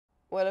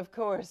Well, of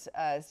course,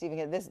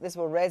 Stephen, this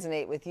will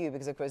resonate with you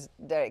because, of course,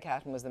 Derek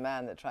Hatton was the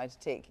man that tried to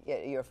take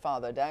your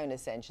father down,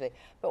 essentially.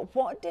 But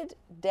what did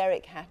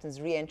Derek Hatton's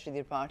re-entry of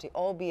the party,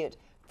 albeit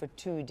for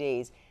 2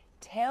 days,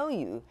 tell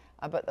you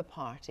about the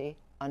party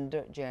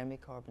under Jeremy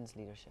Corbyn's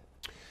leadership?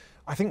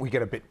 I think we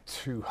get a bit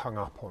too hung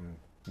up on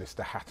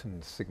Mr.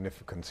 Hatton's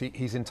significance.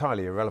 He's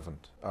entirely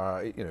irrelevant.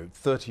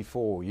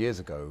 34 years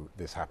ago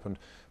this happened.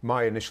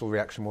 My initial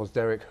reaction was,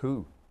 Derek,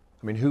 who?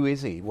 I mean, who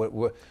is he?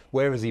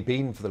 Where has he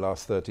been for the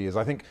last 30 years?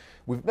 I think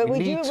we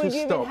need to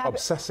stop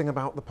obsessing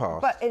about the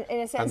past in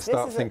a sense, and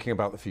start thinking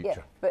about the future.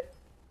 Yeah, but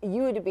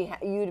you would have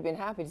been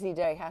happy to see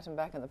Derek Hatton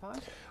back in the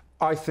party?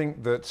 I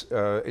think that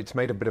it's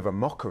made a bit of a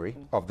mockery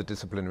of the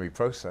disciplinary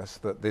process,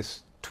 that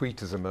this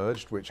tweet has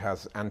emerged which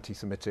has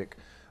anti-Semitic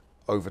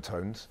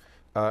overtones.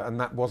 And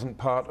that wasn't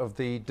part of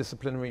the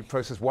disciplinary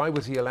process. Why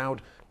was he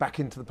allowed back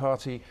into the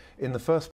party in the first